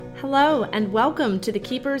Hello, and welcome to the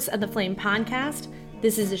Keepers of the Flame podcast.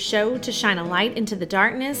 This is a show to shine a light into the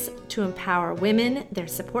darkness, to empower women, their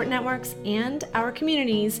support networks, and our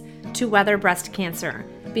communities to weather breast cancer,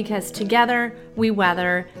 because together we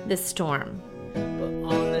weather this storm.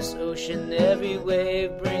 But on this ocean, every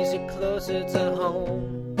wave brings it closer to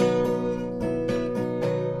home.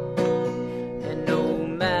 And no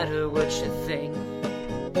matter what you think,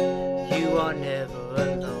 you are never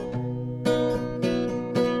alone.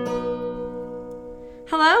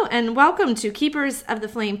 Hello, and welcome to Keepers of the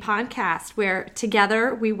Flame podcast, where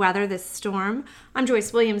together we weather this storm. I'm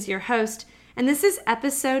Joyce Williams, your host, and this is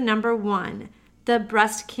episode number 1, the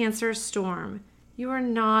breast cancer storm. You are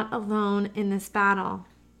not alone in this battle.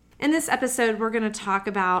 In this episode, we're going to talk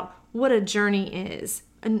about what a journey is,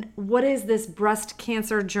 and what is this breast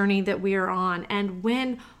cancer journey that we are on, and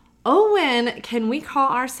when can we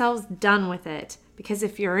call ourselves done with it? Because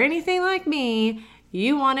if you're anything like me,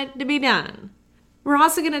 you want it to be done. We're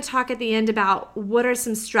also going to talk at the end about what are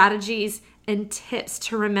some strategies and tips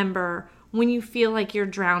to remember when you feel like you're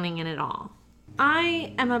drowning in it all.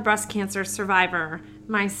 I am a breast cancer survivor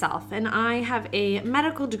myself, and I have a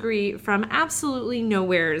medical degree from absolutely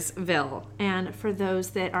nowheresville. And for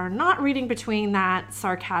those that are not reading between that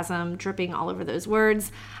sarcasm dripping all over those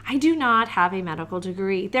words, I do not have a medical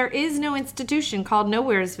degree. There is no institution called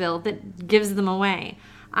Nowheresville that gives them away.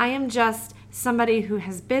 I am just somebody who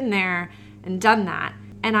has been there and done that.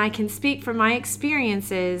 And I can speak from my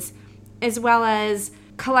experiences as well as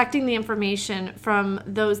collecting the information from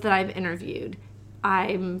those that I've interviewed.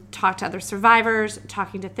 I'm talked to other survivors,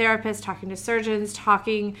 talking to therapists, talking to surgeons,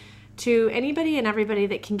 talking to anybody and everybody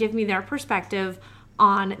that can give me their perspective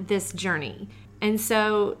on this journey. And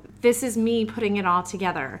so this is me putting it all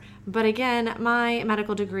together. But again, my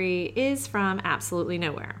medical degree is from absolutely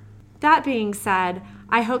nowhere. That being said,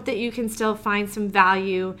 I hope that you can still find some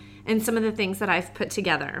value in some of the things that I've put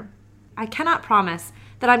together. I cannot promise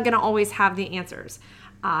that I'm going to always have the answers.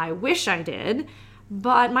 I wish I did,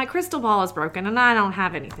 but my crystal ball is broken and I don't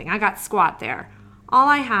have anything. I got squat there. All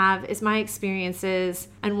I have is my experiences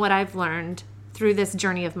and what I've learned through this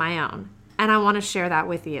journey of my own, and I want to share that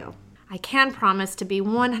with you. I can promise to be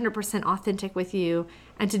 100% authentic with you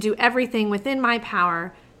and to do everything within my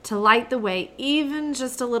power to light the way even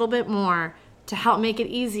just a little bit more to help make it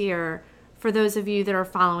easier for those of you that are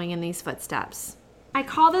following in these footsteps. I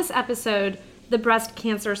call this episode the breast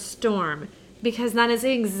cancer storm because that is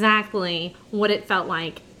exactly what it felt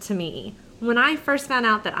like to me. When I first found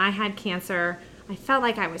out that I had cancer, I felt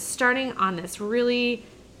like I was starting on this really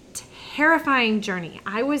terrifying journey.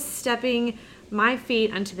 I was stepping my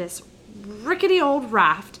feet onto this rickety old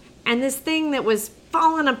raft, and this thing that was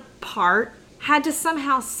falling apart had to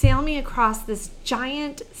somehow sail me across this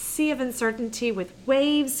giant sea of uncertainty with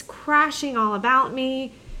waves crashing all about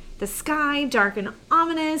me, the sky dark and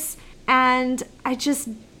ominous, and I just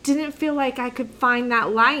didn't feel like I could find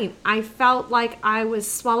that light. I felt like I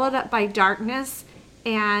was swallowed up by darkness,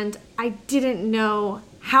 and I didn't know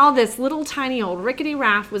how this little tiny old rickety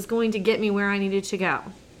raft was going to get me where I needed to go.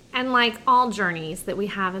 And like all journeys that we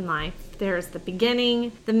have in life, there's the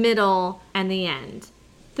beginning, the middle, and the end.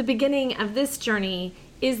 The beginning of this journey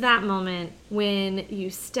is that moment when you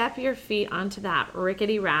step your feet onto that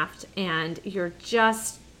rickety raft and you're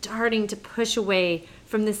just starting to push away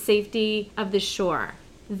from the safety of the shore.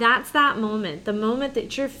 That's that moment. The moment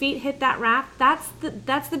that your feet hit that raft, that's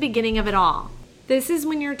the beginning of it all. This is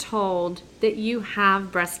when you're told that you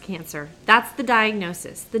have breast cancer. That's the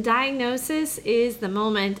diagnosis. The diagnosis is the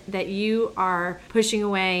moment that you are pushing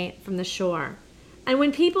away from the shore. And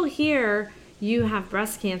when people hear you have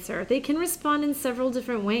breast cancer, they can respond in several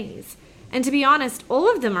different ways. And to be honest, all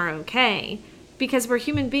of them are okay because we're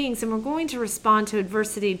human beings and we're going to respond to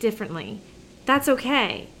adversity differently. That's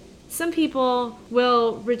okay. Some people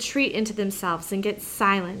will retreat into themselves and get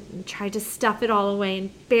silent and try to stuff it all away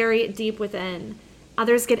and bury it deep within.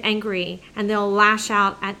 Others get angry and they'll lash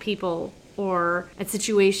out at people or at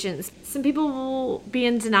situations. Some people will be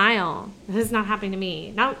in denial. This is not happening to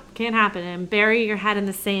me. No, can't happen. And bury your head in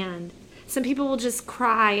the sand. Some people will just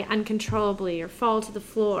cry uncontrollably or fall to the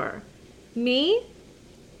floor. Me?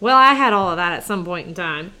 Well, I had all of that at some point in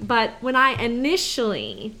time. But when I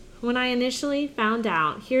initially found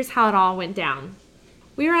out, here's how it all went down.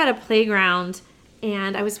 We were at a playground,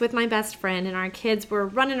 and I was with my best friend, and our kids were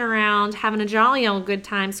running around, having a jolly old good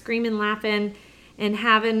time, screaming, laughing, and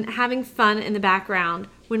having fun in the background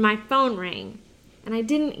when my phone rang. And I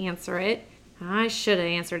didn't answer it. I should have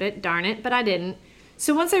answered it, darn it, but I didn't.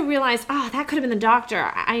 So once I realized, that could have been the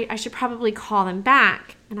doctor, I should probably call them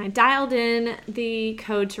back. And I dialed in the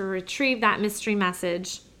code to retrieve that mystery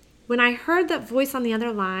message. when I heard that voice on the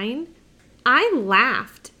other line, I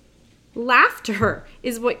laughed. Laughter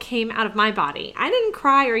is what came out of my body. I didn't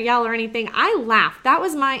cry or yell or anything. I laughed. That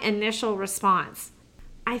was my initial response.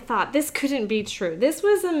 I thought this couldn't be true. This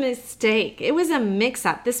was a mistake. It was a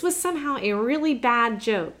mix-up. This was somehow a really bad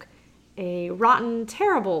joke. A rotten,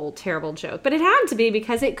 terrible, terrible joke. But it had to be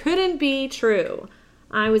because it couldn't be true.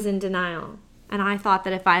 I was in denial. And I thought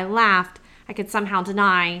that if I laughed, I could somehow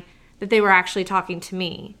deny that they were actually talking to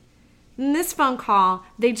me. In this phone call,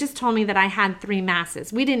 they just told me that I had 3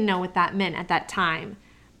 masses. We didn't know what that meant at that time.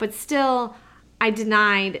 But still, I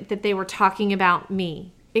denied that they were talking about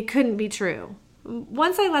me. It couldn't be true.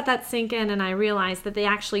 Once I let that sink in and I realized that they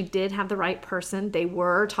actually did have the right person, they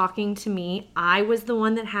were talking to me, I was the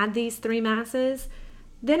one that had these 3 masses,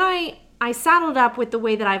 then I saddled up with the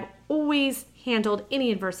way that I've always handled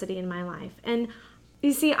any adversity in my life. And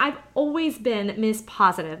you see, I've always been Miss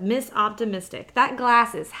Positive, Miss Optimistic. That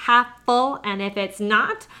glass is half full, and if it's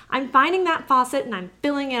not, I'm finding that faucet and I'm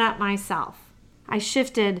filling it up myself. I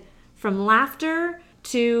shifted from laughter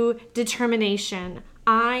to determination.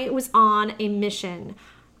 I was on a mission.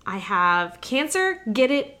 I have cancer, get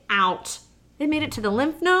it out. It made it to the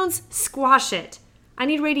lymph nodes, squash it. I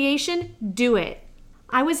need radiation, do it.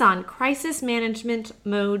 I was on crisis management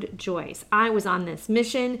mode, Joyce. I was on this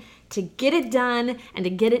mission to get it done and to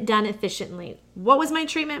get it done efficiently. What was my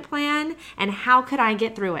treatment plan and how could I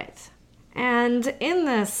get through it? And in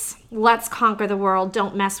this let's conquer the world,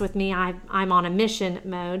 don't mess with me, I'm on a mission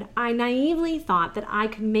mode, I naively thought that I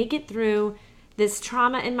could make it through this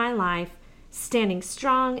trauma in my life, standing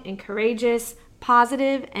strong and courageous,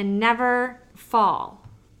 positive, and never fall.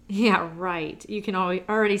 Yeah, right. You can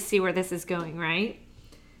already see where this is going, right?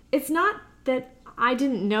 It's not that I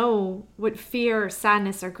didn't know what fear,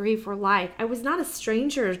 sadness, or grief were like. I was not a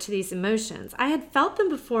stranger to these emotions. I had felt them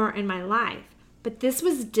before in my life, but this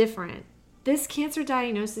was different. This cancer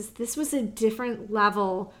diagnosis, this was a different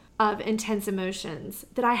level of intense emotions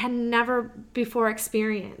that I had never before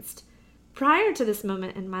experienced. Prior to this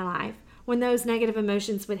moment in my life, when those negative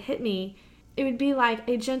emotions would hit me, it would be like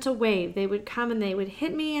a gentle wave. They would come and they would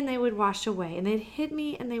hit me and they would wash away. And they'd hit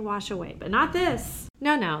me and they wash away. But not this.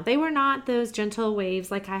 No, they were not those gentle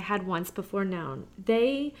waves like I had once before known.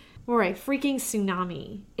 They were a freaking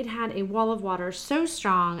tsunami. It had a wall of water so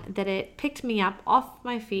strong that it picked me up off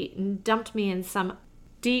my feet and dumped me in some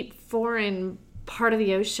deep foreign part of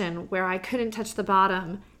the ocean where I couldn't touch the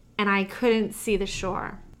bottom and I couldn't see the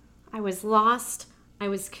shore. I was lost. I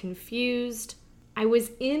was confused. I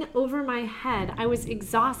was in over my head. I was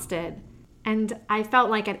exhausted. And I felt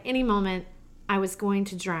like at any moment I was going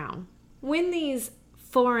to drown. When these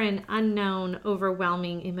foreign, unknown,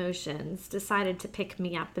 overwhelming emotions decided to pick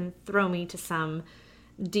me up and throw me to some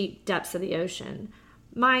deep depths of the ocean,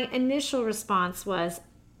 my initial response was,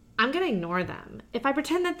 I'm going to ignore them. If I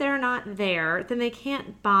pretend that they're not there, then they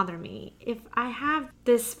can't bother me. If I have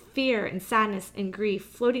this fear and sadness and grief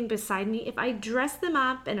floating beside me, if I dress them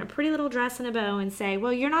up in a pretty little dress and a bow and say,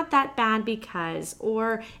 well, you're not that bad because,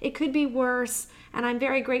 or it could be worse, and I'm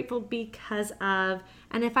very grateful because of,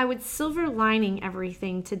 and if I would silver lining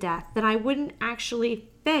everything to death, then I wouldn't actually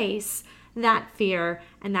face that fear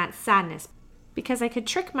and that sadness, because I could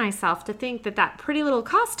trick myself to think that that pretty little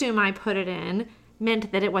costume I put it in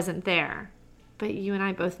meant that it wasn't there. But you and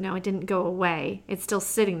I both know it didn't go away. It's still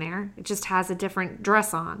sitting there. It just has a different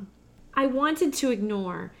dress on. I wanted to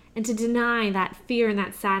ignore and to deny that fear and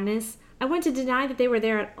that sadness. I wanted to deny that they were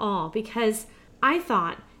there at all because I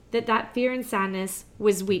thought that that fear and sadness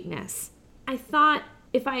was weakness. I thought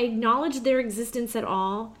if I acknowledged their existence at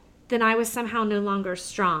all, then I was somehow no longer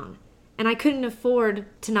strong. And I couldn't afford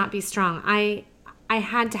to not be strong. I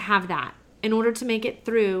had to have that. In order to make it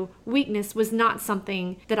through, weakness was not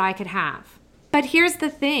something that I could have. But here's the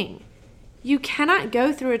thing. You cannot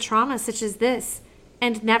go through a trauma such as this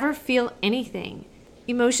and never feel anything.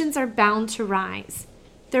 Emotions are bound to rise.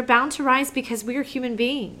 They're bound to rise because we're human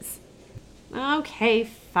beings. Okay,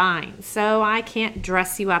 fine. So I can't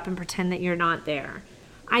dress you up and pretend that you're not there.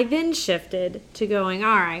 I then shifted to going,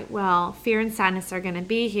 all right, well, fear and sadness are going to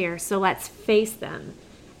be here, so let's face them.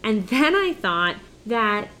 And then I thought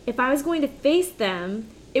that if I was going to face them,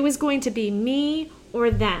 it was going to be me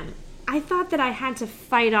or them. I thought that I had to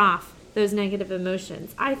fight off those negative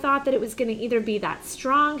emotions. I thought that it was going to either be that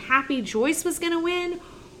strong, happy Joyce was going to win,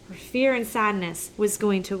 or fear and sadness was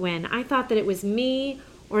going to win. I thought that it was me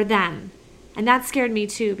or them. And that scared me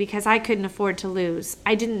too because I couldn't afford to lose.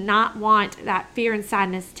 I did not want that fear and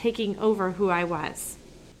sadness taking over who I was.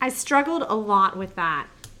 I struggled a lot with that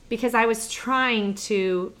because I was trying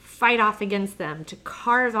to fight off against them, to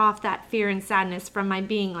carve off that fear and sadness from my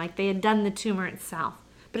being like they had done the tumor itself.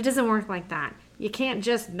 But it doesn't work like that. You can't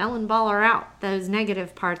just melon baller out those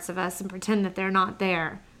negative parts of us and pretend that they're not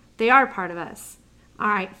there. They are part of us. All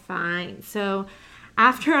right, fine. So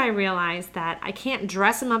after I realized that I can't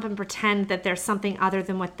dress them up and pretend that they're something other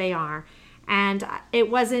than what they are, and it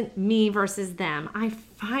wasn't me versus them, I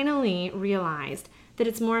finally realized that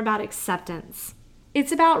it's more about acceptance.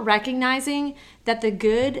 It's about recognizing that the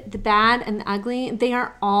good, the bad, and the ugly, they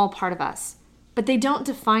are all part of us. But they don't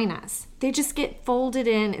define us. They just get folded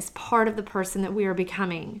in as part of the person that we are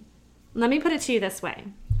becoming. Let me put it to you this way.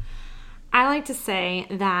 I like to say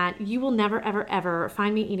that you will never, ever, ever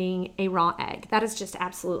find me eating a raw egg. That is just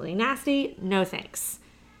absolutely nasty. No thanks.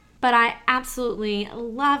 But I absolutely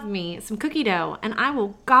love me some cookie dough, and I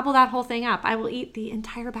will gobble that whole thing up. I will eat the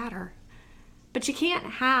entire batter. But you can't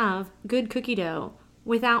have good cookie dough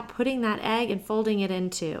without putting that egg and folding it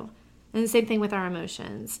into. And the same thing with our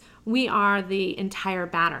emotions. We are the entire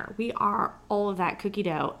batter. We are all of that cookie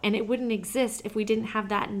dough. And it wouldn't exist if we didn't have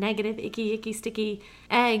that negative, icky, sticky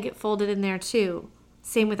egg folded in there too.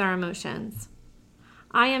 Same with our emotions.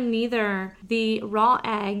 I am neither the raw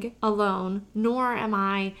egg alone, nor am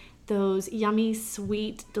I those yummy,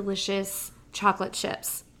 sweet, delicious chocolate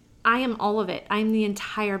chips. I am all of it. I am the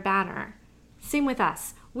entire batter. Same with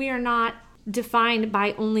us. We are not defined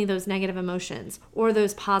by only those negative emotions or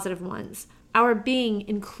those positive ones. Our being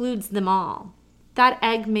includes them all. That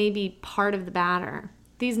egg may be part of the batter.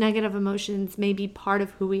 These negative emotions may be part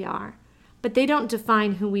of who we are, but they don't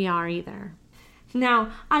define who we are either.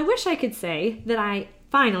 Now, I wish I could say that I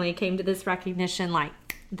finally came to this recognition like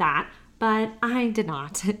that, but I did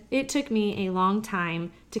not. It took me a long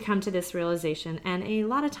time to come to this realization, and a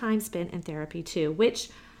lot of time spent in therapy too, which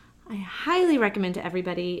I highly recommend to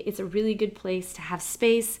everybody. It's a really good place to have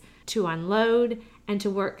space to unload and to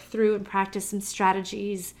work through and practice some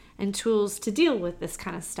strategies and tools to deal with this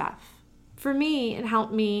kind of stuff. For me, it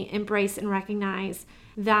helped me embrace and recognize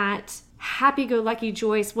that happy-go-lucky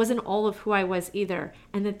Joyce wasn't all of who I was either,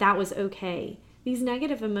 and that was okay. These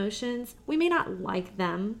negative emotions, we may not like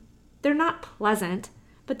them. They're not pleasant,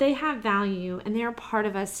 but they have value and they are part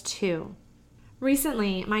of us too.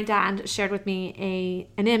 Recently, my dad shared with me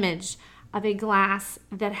an image of a glass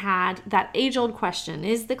that had that age-old question,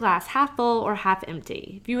 is the glass half full or half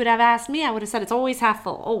empty? If you would have asked me, I would have said it's always half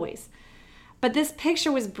full, always. But this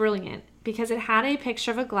picture was brilliant because it had a picture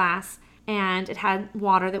of a glass and it had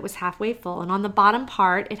water that was halfway full. And on the bottom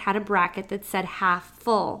part, it had a bracket that said half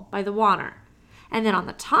full by the water. And then on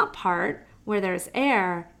the top part, where there's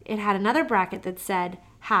air, it had another bracket that said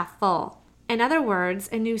half full. In other words,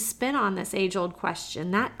 a new spin on this age-old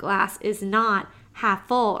question. That glass is not half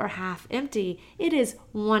full or half empty. It is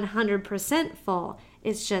 100% full.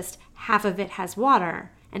 It's just half of it has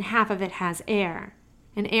water and half of it has air.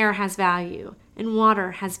 And air has value and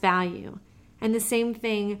water has value. And the same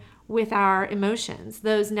thing with our emotions.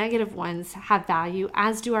 Those negative ones have value,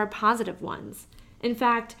 as do our positive ones. In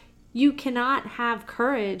fact, you cannot have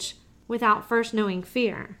courage without first knowing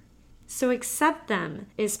fear. So accept them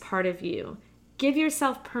as part of you. Give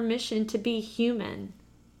yourself permission to be human.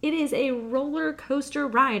 It is a roller coaster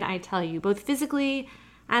ride, I tell you, both physically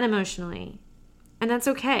and emotionally. And that's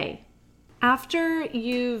okay. After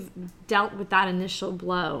you've dealt with that initial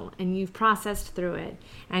blow and you've processed through it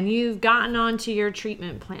and you've gotten onto your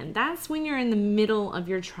treatment plan, that's when you're in the middle of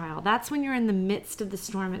your trial. That's when you're in the midst of the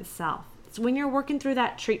storm itself. It's when you're working through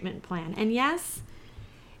that treatment plan. And yes,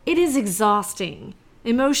 it is exhausting.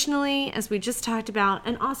 Emotionally, as we just talked about,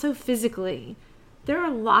 and also physically. There are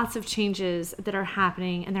lots of changes that are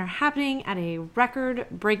happening, and they're happening at a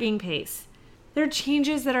record-breaking pace. There are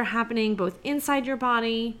changes that are happening both inside your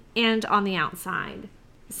body and on the outside.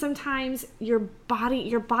 Sometimes your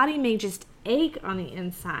body may just ache on the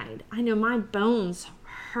inside. I know my bones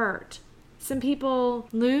hurt. Some people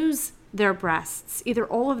lose their breasts, either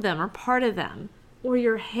all of them or part of them, or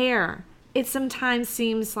your hair. It sometimes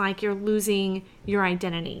seems like you're losing your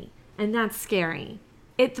identity, and that's scary.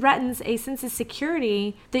 It threatens a sense of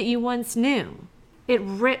security that you once knew. It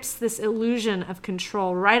rips this illusion of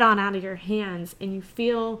control right on out of your hands, and you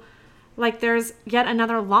feel like there's yet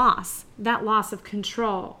another loss, that loss of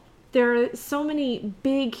control. There are so many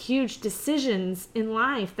big, huge decisions in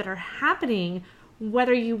life that are happening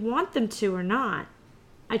whether you want them to or not.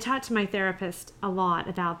 I talked to my therapist a lot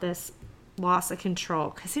about this loss of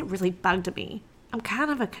control because it really bugged me. I'm kind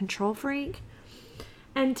of a control freak.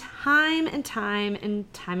 And time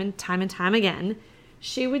again,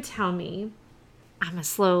 she would tell me, I'm a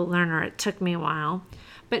slow learner, it took me a while,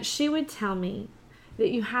 but she would tell me that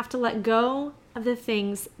you have to let go of the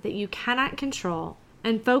things that you cannot control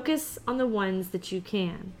and focus on the ones that you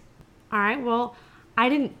can. All right, well, I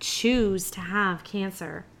didn't choose to have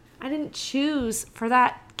cancer. I didn't choose for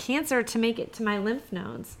that cancer to make it to my lymph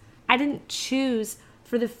nodes. I didn't choose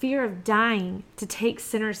for the fear of dying to take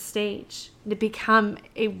center stage, to become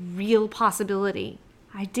a real possibility.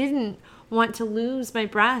 I didn't want to lose my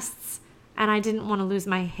breasts, and I didn't want to lose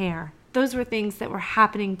my hair. Those were things that were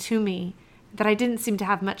happening to me that I didn't seem to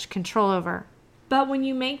have much control over. But when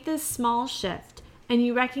you make this small shift and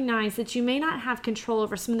you recognize that you may not have control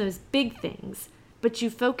over some of those big things, but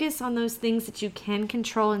you focus on those things that you can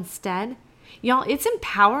control instead, y'all, it's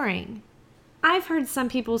empowering. I've heard some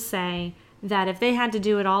people say that if they had to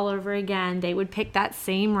do it all over again, they would pick that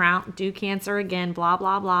same route, do cancer again, blah,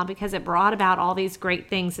 blah, blah, because it brought about all these great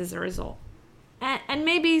things as a result. And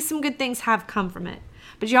maybe some good things have come from it.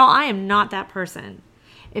 But y'all, I am not that person.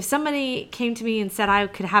 If somebody came to me and said I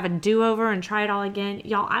could have a do-over and try it all again,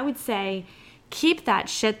 y'all, I would say, keep that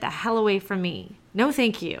shit the hell away from me. No,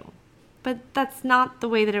 thank you. But that's not the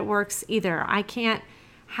way that it works either. I can't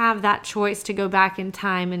have that choice to go back in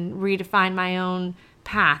time and redefine my own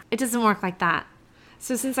path. It doesn't work like that.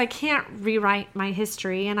 So since I can't rewrite my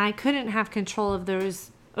history and I couldn't have control of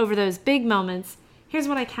over those big moments, here's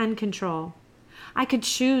what I can control. I could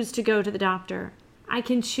choose to go to the doctor. I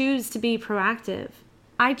can choose to be proactive.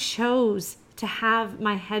 I chose to have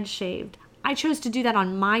my head shaved. I chose to do that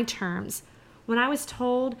on my terms. When I was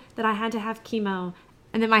told that I had to have chemo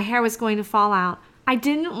and that my hair was going to fall out, I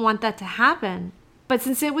didn't want that to happen. But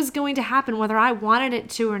since it was going to happen, whether I wanted it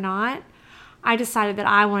to or not, I decided that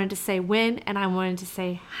I wanted to say when and I wanted to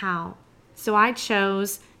say how. So I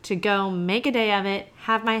chose to go make a day of it,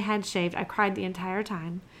 have my head shaved. I cried the entire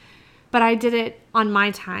time. But I did it on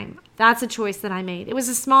my time. That's a choice that I made. It was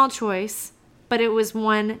a small choice, but it was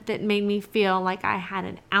one that made me feel like I had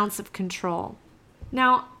an ounce of control.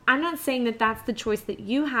 Now, I'm not saying that that's the choice that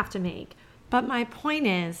you have to make, but my point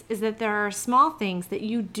is that there are small things that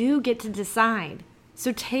you do get to decide.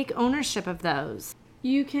 So take ownership of those.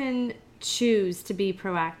 You can choose to be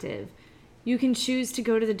proactive. You can choose to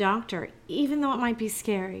go to the doctor, even though it might be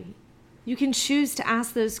scary. You can choose to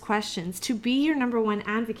ask those questions, to be your number one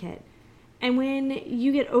advocate. And when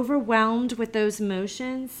you get overwhelmed with those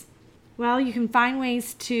emotions, well, you can find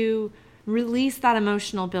ways to release that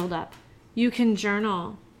emotional buildup. You can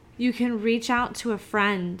journal. You can reach out to a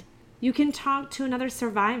friend. You can talk to another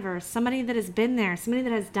survivor, somebody that has been there, somebody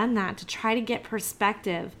that has done that, to try to get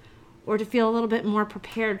perspective or to feel a little bit more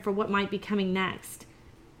prepared for what might be coming next.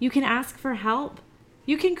 You can ask for help.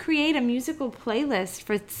 You can create a musical playlist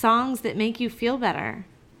for songs that make you feel better.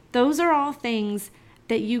 Those are all things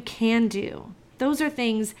that you can do. Those are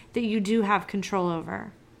things that you do have control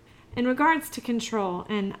over. In regards to control,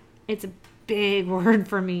 and it's a big word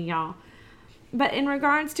for me, y'all, but in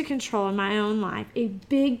regards to control in my own life, a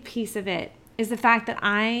big piece of it is the fact that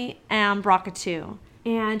I am BRCA2.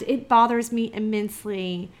 And it bothers me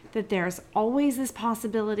immensely that there's always this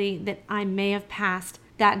possibility that I may have passed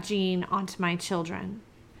that gene onto my children.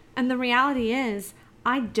 And the reality is,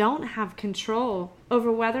 I don't have control over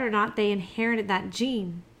whether or not they inherited that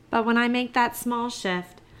gene. But when I make that small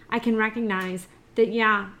shift, I can recognize that,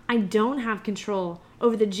 yeah, I don't have control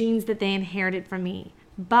over the genes that they inherited from me.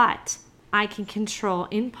 But I can control,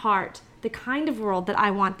 in part, the kind of world that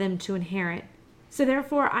I want them to inherit. So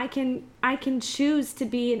therefore, I can choose to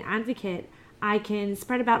be an advocate. I can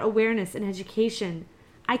spread about awareness and education.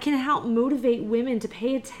 I can help motivate women to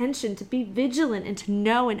pay attention, to be vigilant, and to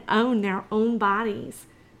know and own their own bodies.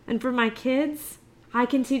 And for my kids, I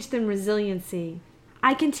can teach them resiliency.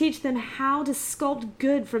 I can teach them how to sculpt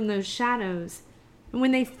good from those shadows. And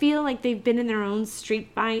when they feel like they've been in their own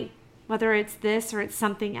street fight, whether it's this or it's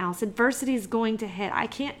something else, adversity is going to hit. I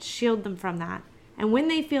can't shield them from that. And when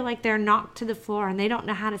they feel like they're knocked to the floor and they don't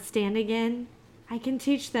know how to stand again, I can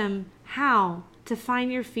teach them how to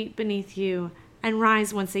find your feet beneath you and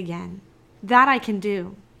rise once again. That I can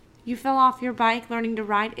do. You fell off your bike learning to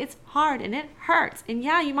ride. It's hard and it hurts. And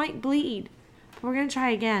yeah, you might bleed. But we're going to try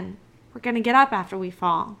again. We're going to get up after we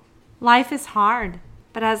fall. Life is hard.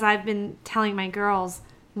 But as I've been telling my girls,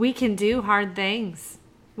 we can do hard things.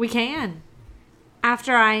 We can.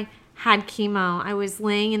 After I had chemo, I was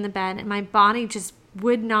laying in the bed and my body just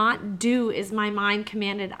would not do as my mind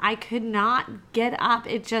commanded. I could not get up.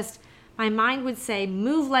 My mind would say,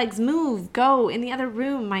 move legs, move, go. In the other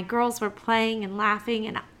room, my girls were playing and laughing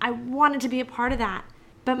and I wanted to be a part of that.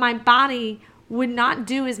 But my body would not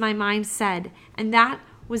do as my mind said, and that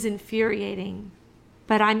was infuriating.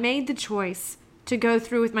 But I made the choice to go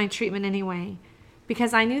through with my treatment anyway,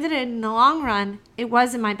 because I knew that in the long run, it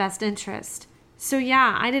was in my best interest. So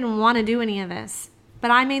yeah, I didn't want to do any of this,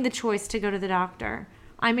 but I made the choice to go to the doctor.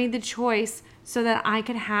 I made the choice so that I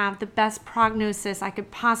could have the best prognosis I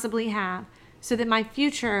could possibly have, so that my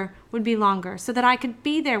future would be longer, so that I could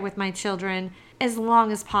be there with my children as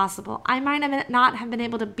long as possible. I might not have been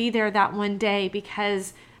able to be there that one day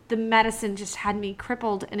because the medicine just had me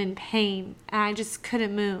crippled and in pain, and I just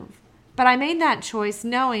couldn't move. But I made that choice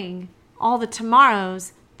knowing all the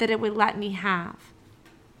tomorrows that it would let me have.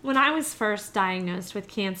 When I was first diagnosed with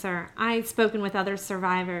cancer, I had spoken with other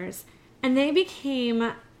survivors, and they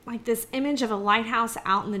became like this image of a lighthouse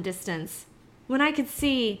out in the distance. When I could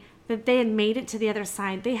see that they had made it to the other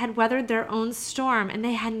side, they had weathered their own storm, and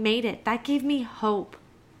they had made it, that gave me hope.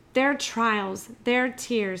 Their trials, their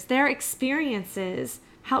tears, their experiences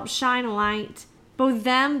helped shine a light. Both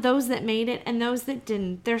them, those that made it, and those that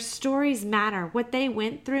didn't. Their stories matter. What they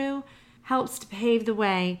went through helps to pave the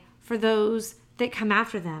way for those that come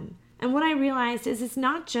after them. And what I realized is it's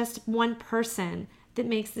not just one person that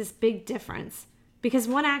makes this big difference, because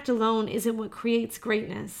one act alone isn't what creates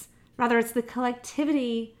greatness. Rather, it's the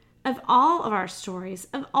collectivity of all of our stories,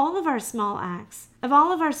 of all of our small acts, of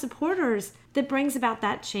all of our supporters that brings about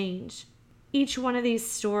that change. Each one of these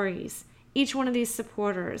stories, each one of these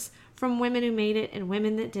supporters, from women who made it and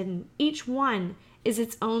women that didn't, each one is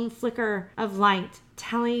its own flicker of light,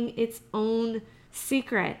 telling its own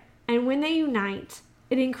secret. And when they unite,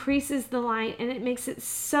 it increases the light, and it makes it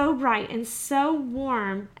so bright and so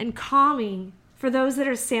warm and calming for those that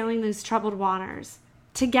are sailing those troubled waters.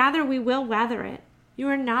 Together we will weather it. You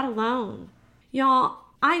are not alone. Y'all,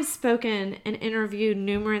 I've spoken and interviewed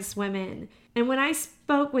numerous women, and when I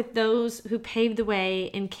spoke with those who paved the way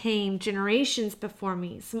and came generations before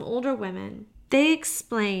me, some older women, they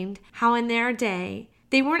explained how in their day,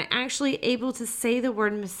 they weren't actually able to say the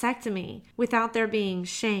word mastectomy without there being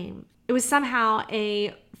shame. It was somehow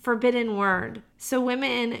a forbidden word. So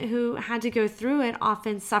women who had to go through it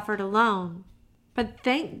often suffered alone. But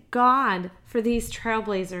thank God for these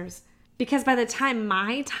trailblazers, because by the time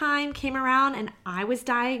my time came around and I was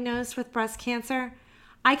diagnosed with breast cancer,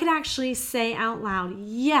 I could actually say out loud,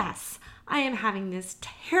 yes, I am having this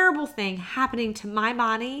terrible thing happening to my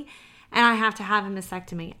body and I have to have a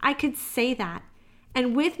mastectomy. I could say that.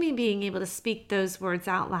 And with me being able to speak those words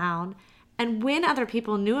out loud, and when other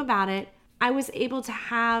people knew about it, I was able to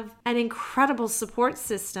have an incredible support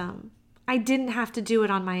system. I didn't have to do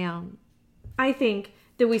it on my own. I think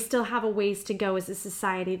that we still have a ways to go as a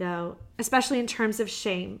society, though, especially in terms of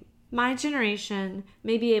shame. My generation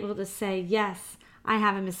may be able to say, yes, I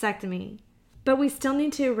have a mastectomy, but we still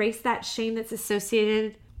need to erase that shame that's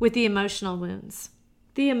associated with the emotional wounds.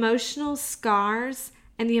 The emotional scars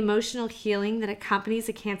and the emotional healing that accompanies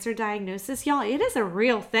a cancer diagnosis, y'all, it is a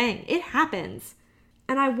real thing. It happens.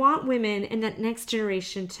 And I want women in that next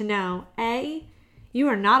generation to know, A, you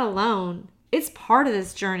are not alone. It's part of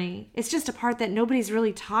this journey. It's just a part that nobody's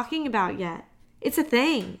really talking about yet. It's a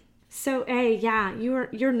thing. So A, yeah,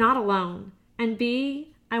 you're not alone. And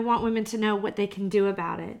B, I want women to know what they can do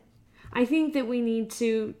about it. I think that we need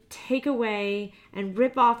to take away and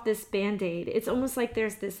rip off this Band-Aid. It's almost like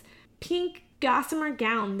there's this pink gossamer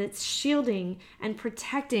gown that's shielding and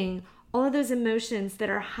protecting all of those emotions that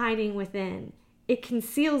are hiding within. It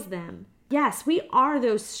conceals them. Yes, we are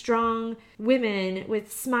those strong women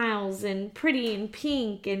with smiles and pretty and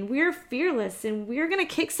pink, and we're fearless and we're going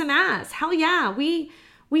to kick some ass. Hell yeah, we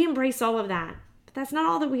embrace all of that. But that's not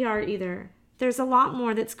all that we are either. There's a lot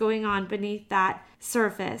more that's going on beneath that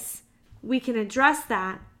surface. We can address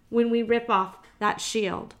that when we rip off that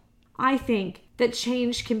shield. I think that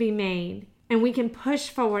change can be made, and we can push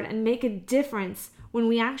forward and make a difference when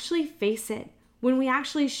we actually face it, when we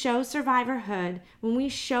actually show survivorhood, when we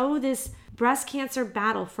show this breast cancer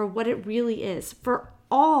battle for what it really is, for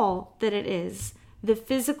all that it is, the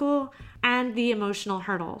physical and the emotional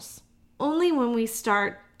hurdles. Only when we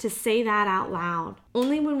start to say that out loud,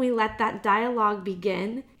 only when we let that dialogue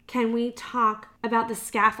begin, can we talk about the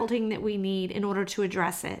scaffolding that we need in order to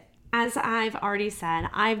address it. As I've already said,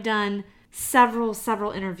 I've done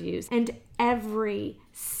several interviews, and every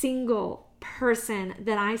single person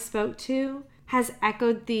that I spoke to has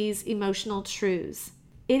echoed these emotional truths.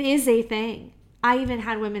 It is a thing. I even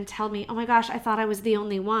had women tell me, oh my gosh, I thought I was the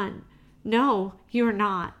only one. No, you're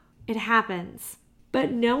not. It happens.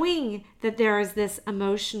 But knowing that there is this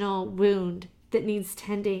emotional wound that needs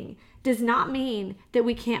tending does not mean that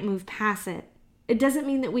we can't move past it. It doesn't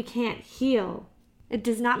mean that we can't heal. It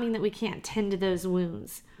does not mean that we can't tend to those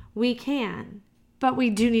wounds. We can, but we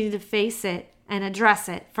do need to face it and address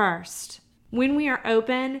it first. When we are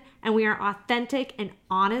open and we are authentic and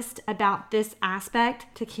honest about this aspect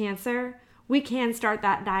to cancer, we can start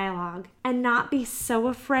that dialogue and not be so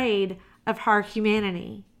afraid of our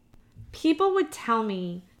humanity. people would tell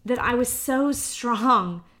me that I was so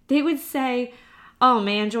strong. They would say, oh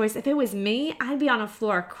man, Joyce, if it was me, I'd be on the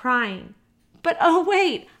floor crying. But oh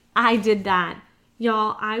wait, I did that.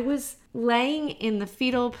 Y'all, I was laying in the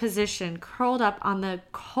fetal position, curled up on the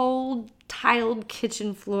cold, tiled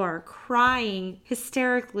kitchen floor, crying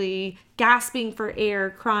hysterically, gasping for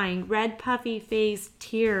air, crying, red puffy face,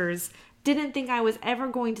 tears. Didn't think I was ever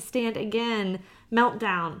going to stand again.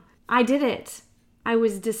 Meltdown. I did it. I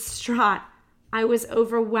was distraught. I was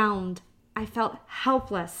overwhelmed. I felt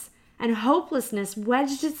helpless. And hopelessness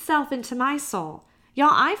wedged itself into my soul. Y'all,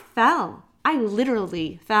 I fell. I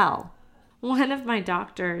literally fell. One of my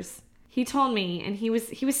doctors, he told me, and he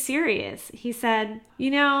was serious. He said,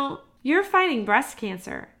 you're fighting breast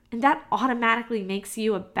cancer, and that automatically makes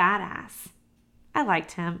you a badass. I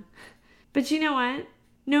liked him. But you know what?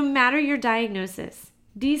 No matter your diagnosis,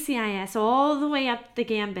 DCIS all the way up the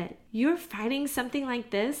gambit, you're fighting something like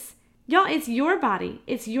this. Y'all, it's your body,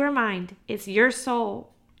 it's your mind, it's your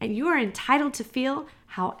soul, and you are entitled to feel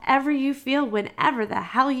however you feel whenever the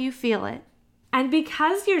hell you feel it. And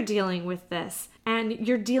because you're dealing with this, and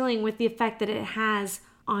you're dealing with the effect that it has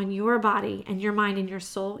on your body and your mind and your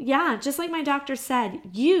soul, yeah, just like my doctor said,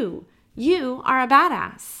 you are a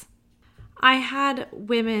badass. I had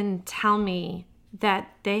women tell me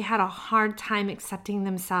that they had a hard time accepting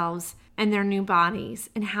themselves and their new bodies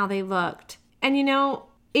and how they looked. And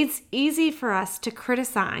it's easy for us to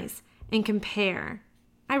criticize and compare.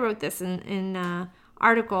 I wrote this in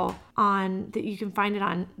article on that you can find it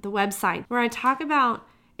on the website where I talk about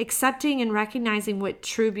accepting and recognizing what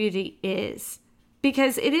true beauty is,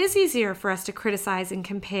 because it is easier for us to criticize and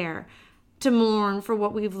compare, to mourn for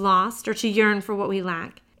what we've lost or to yearn for what we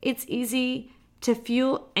lack. It's easy to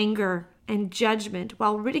fuel anger and judgment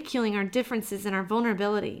while ridiculing our differences and our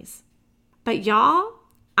vulnerabilities. But y'all,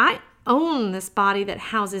 I own this body that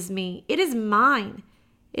houses me. It is mine.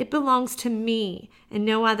 It belongs to me and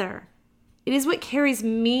no other. It is what carries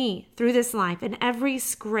me through this life, and every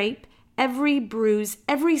scrape, every bruise,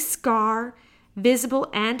 every scar, visible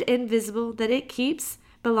and invisible, that it keeps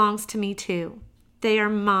belongs to me too. They are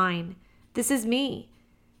mine. This is me.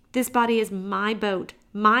 This body is my boat,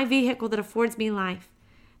 my vehicle that affords me life.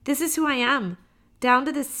 This is who I am, down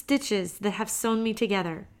to the stitches that have sewn me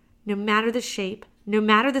together, no matter the shape, no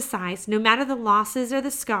matter the size, no matter the losses or the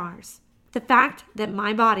scars. The fact that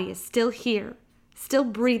my body is still here, still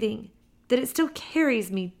breathing, that it still carries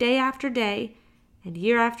me day after day and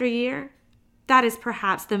year after year, that is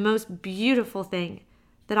perhaps the most beautiful thing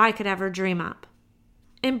that I could ever dream up.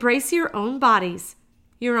 Embrace your own bodies,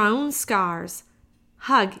 your own scars.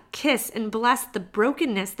 Hug, kiss, and bless the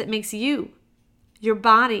brokenness that makes you. Your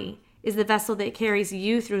body is the vessel that carries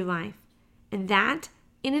you through life, and that,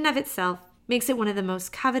 in and of itself, makes it one of the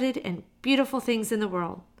most coveted and beautiful things in the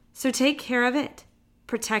world. So take care of it,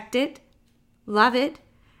 protect it, love it,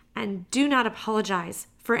 and do not apologize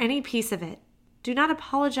for any piece of it. Do not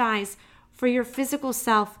apologize for your physical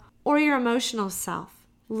self or your emotional self.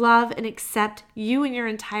 Love and accept you in your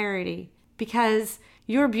entirety because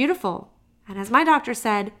you're beautiful. And as my doctor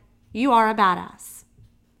said, you are a badass.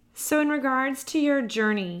 So in regards to your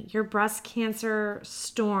journey, your breast cancer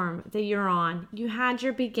storm that you're on, you had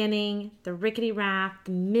your beginning, the rickety raft,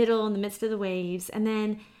 the middle, in the midst of the waves, and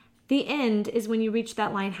then the end is when you reach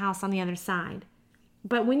that lighthouse on the other side.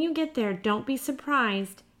 But when you get there, don't be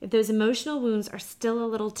surprised if those emotional wounds are still a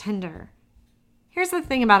little tender. Here's the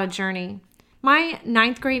thing about a journey. My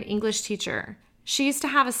 9th grade English teacher, she used to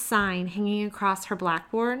have a sign hanging across her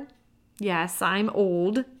blackboard. Yes, I'm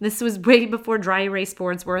old. This was way before dry erase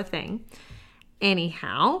boards were a thing.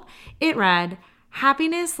 Anyhow, it read,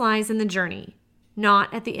 "Happiness lies in the journey,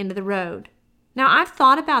 not at the end of the road." Now, I've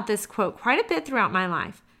thought about this quote quite a bit throughout my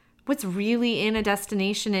life. What's really in a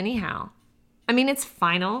destination anyhow? I mean, it's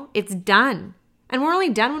final, it's done. And we're only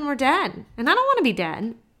done when we're dead. And I don't want to be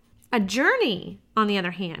dead. A journey, on the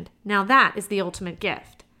other hand, now that is the ultimate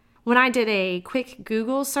gift. When I did a quick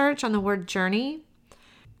Google search on the word journey,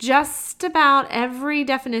 just about every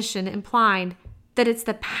definition implied that it's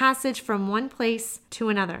the passage from one place to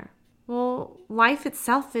another. Well, life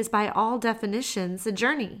itself is by all definitions a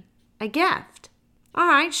journey, a gift. All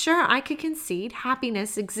right, sure, I could concede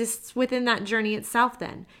happiness exists within that journey itself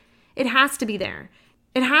then. It has to be there.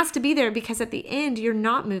 It has to be there because at the end, you're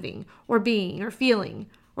not moving or being or feeling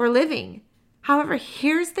or living. However,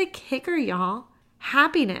 here's the kicker, y'all.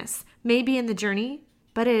 Happiness may be in the journey,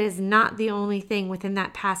 but it is not the only thing within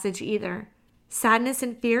that passage either. Sadness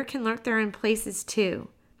and fear can lurk there in places too.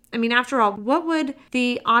 I mean, after all, what would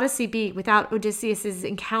the Odyssey be without Odysseus'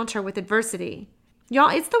 encounter with adversity? Y'all,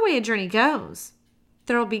 it's the way a journey goes.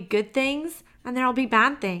 There'll be good things and there'll be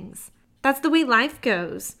bad things. That's the way life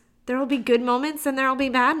goes. There will be good moments and there will be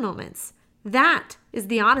bad moments. That is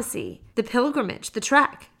the Odyssey, the pilgrimage, the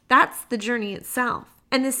trek. That's the journey itself.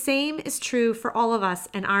 And the same is true for all of us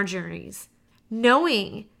and our journeys.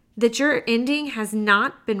 Knowing that your ending has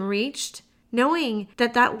not been reached, knowing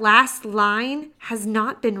that that last line has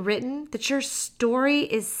not been written, that your story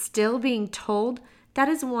is still being told, that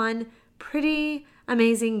is one pretty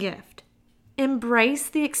amazing gift. Embrace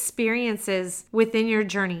the experiences within your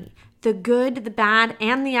journey, the good, the bad,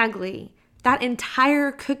 and the ugly. That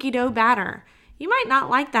entire cookie dough batter. You might not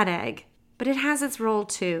like that egg, but it has its role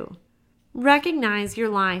too. Recognize your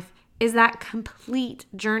life is that complete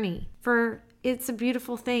journey, for it's a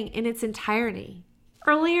beautiful thing in its entirety.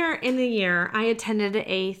 Earlier in the year, I attended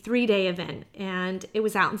a 3-day event, and it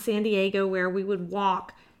was out in San Diego where we would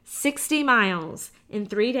walk 60 miles in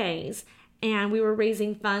 3 days, and we were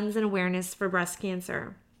raising funds and awareness for breast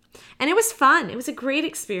cancer. And it was fun. It was a great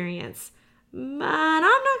experience. But I'm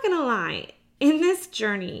not going to lie, in this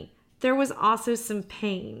journey, there was also some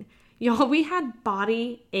pain. Y'all, we had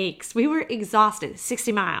body aches. We were exhausted.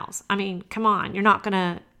 60 miles. I mean, come on. You're not going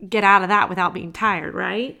to get out of that without being tired,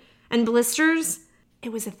 right? And blisters,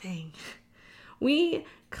 it was a thing. We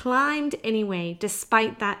climbed anyway,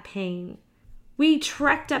 despite that pain. We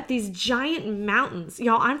trekked up these giant mountains.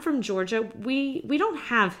 Y'all, I'm from Georgia. We don't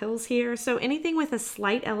have hills here, so anything with a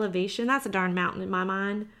slight elevation, that's a darn mountain in my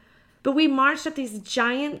mind. But we marched up these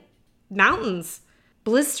giant mountains,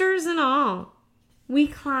 blisters and all. We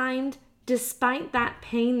climbed despite that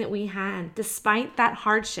pain that we had, despite that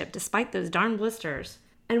hardship, despite those darn blisters.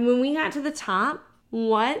 And when we got to the top,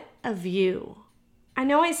 what a view. I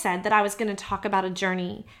know I said that I was going to talk about a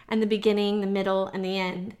journey and the beginning, the middle, and the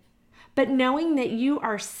end. But knowing that you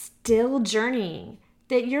are still journeying,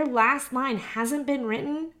 that your last line hasn't been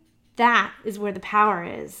written, that is where the power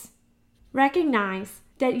is. Recognize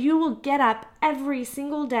that you will get up every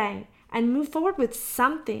single day and move forward with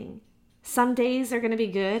something. Some days are going to be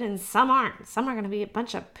good and some aren't. Some are going to be a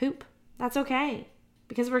bunch of poop. That's okay,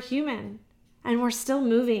 because we're human and we're still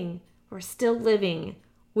moving. We're still living.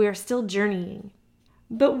 We are still journeying.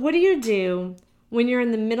 But what do you do when you're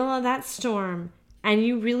in the middle of that storm and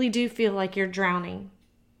you really do feel like you're drowning?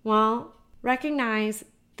 Well, recognize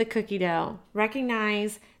the cookie dough.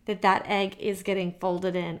 Recognize that that egg is getting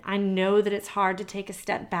folded in. I know that it's hard to take a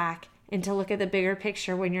step back and to look at the bigger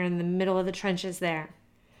picture when you're in the middle of the trenches there.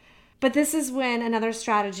 But this is when another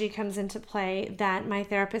strategy comes into play that my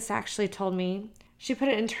therapist actually told me. She put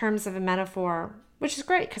it in terms of a metaphor, which is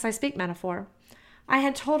great because I speak metaphor. I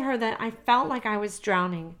had told her that I felt like I was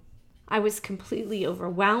drowning. I was completely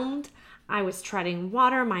overwhelmed. I was treading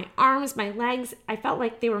water, my arms, my legs. I felt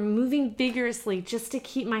like they were moving vigorously just to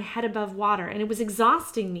keep my head above water, and it was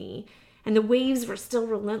exhausting me. And the waves were still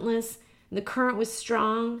relentless, and the current was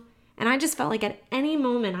strong. And I just felt like at any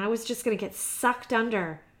moment I was just going to get sucked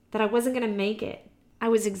under, that I wasn't going to make it. I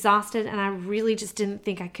was exhausted, and I really just didn't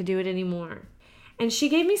think I could do it anymore. And she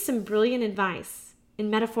gave me some brilliant advice in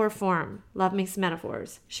metaphor form. Love makes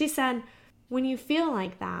metaphors. She said, when you feel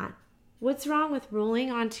like that, what's wrong with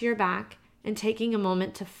rolling onto your back and taking a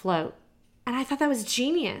moment to float? And I thought that was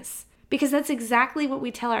genius, because that's exactly what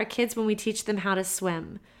we tell our kids when we teach them how to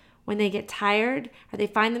swim. When they get tired or they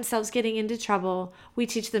find themselves getting into trouble, we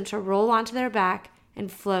teach them to roll onto their back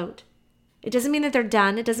and float. It doesn't mean that they're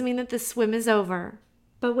done. It doesn't mean that the swim is over.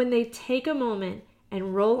 But when they take a moment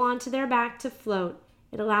and roll onto their back to float,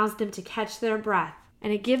 it allows them to catch their breath.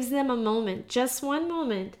 And it gives them a moment, just one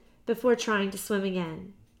moment, before trying to swim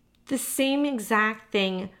again. The same exact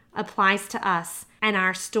thing applies to us and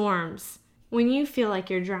our storms. When you feel like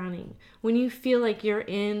you're drowning, when you feel like you're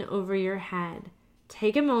in over your head,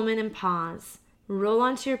 take a moment and pause. Roll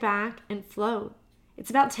onto your back and float. It's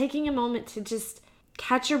about taking a moment to just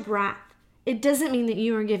catch your breath. It doesn't mean that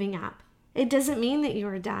you are giving up. It doesn't mean that you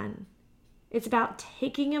are done. It's about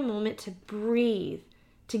taking a moment to breathe,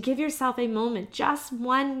 to give yourself a moment, just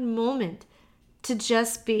one moment, to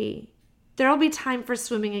just be. There'll be time for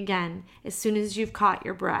swimming again as soon as you've caught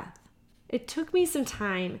your breath. It took me some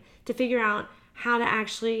time to figure out how to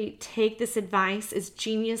actually take this advice, as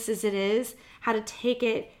genius as it is, how to take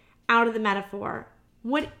it out of the metaphor.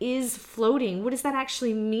 What is floating? What does that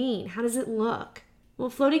actually mean? How does it look? Well,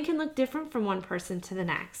 floating can look different from one person to the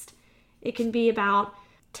next. It can be about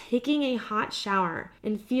taking a hot shower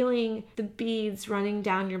and feeling the beads running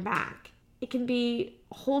down your back. It can be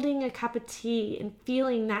holding a cup of tea and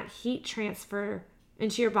feeling that heat transfer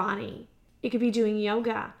into your body. It could be doing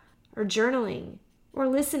yoga or journaling or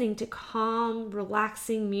listening to calm,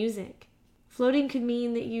 relaxing music. Floating could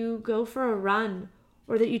mean that you go for a run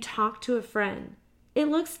or that you talk to a friend. It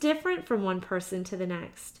looks different from one person to the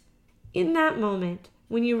next. In that moment,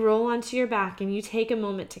 when you roll onto your back and you take a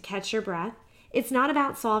moment to catch your breath, it's not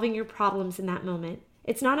about solving your problems in that moment.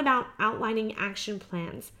 It's not about outlining action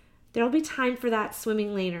plans. There'll be time for that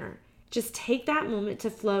swimming later. Just take that moment to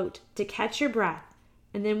float, to catch your breath.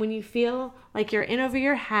 And then when you feel like you're in over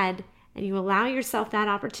your head and you allow yourself that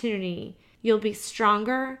opportunity, you'll be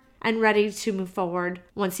stronger and ready to move forward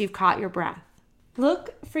once you've caught your breath.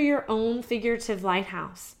 Look for your own figurative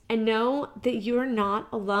lighthouse and know that you're not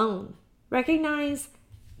alone. Recognize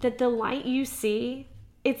that the light you see,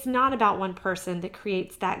 it's not about one person that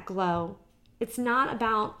creates that glow. It's not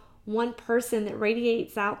about one person that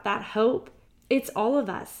radiates out that hope. It's all of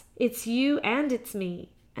us. It's you and it's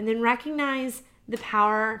me. And then recognize the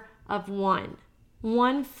power of one.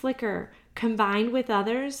 One flicker combined with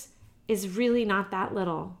others is really not that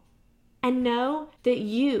little. And know that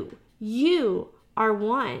you are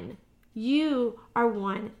one. You are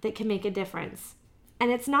one that can make a difference.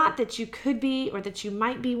 And it's not that you could be or that you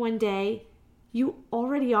might be one day. You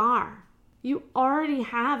already are. You already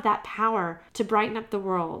have that power to brighten up the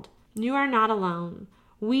world. You are not alone.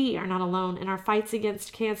 We are not alone in our fights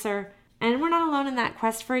against cancer, and we're not alone in that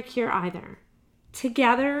quest for a cure either.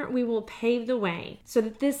 Together, we will pave the way so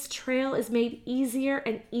that this trail is made easier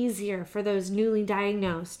and easier for those newly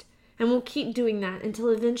diagnosed, and we'll keep doing that until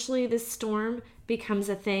eventually this storm becomes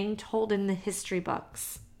a thing told in the history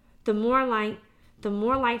books. The more light, the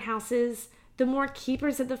more lighthouses, the more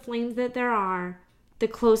keepers of the flames that there are, the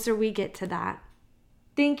closer we get to that.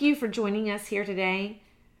 Thank you for joining us here today.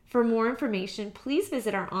 For more information, please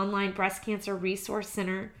visit our online breast cancer resource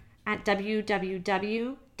center at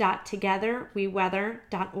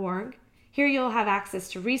www.togetherweweather.org. Here you'll have access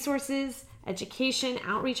to resources, education,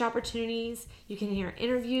 outreach opportunities. You can hear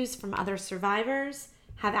interviews from other survivors,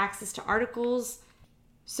 have access to articles.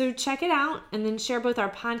 So check it out and then share both our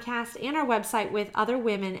podcast and our website with other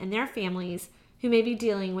women and their families who may be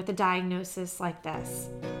dealing with a diagnosis like this.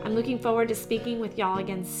 I'm looking forward to speaking with y'all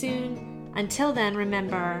again soon. Until then,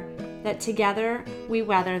 remember that together we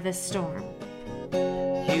weather this storm.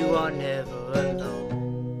 You are never alone.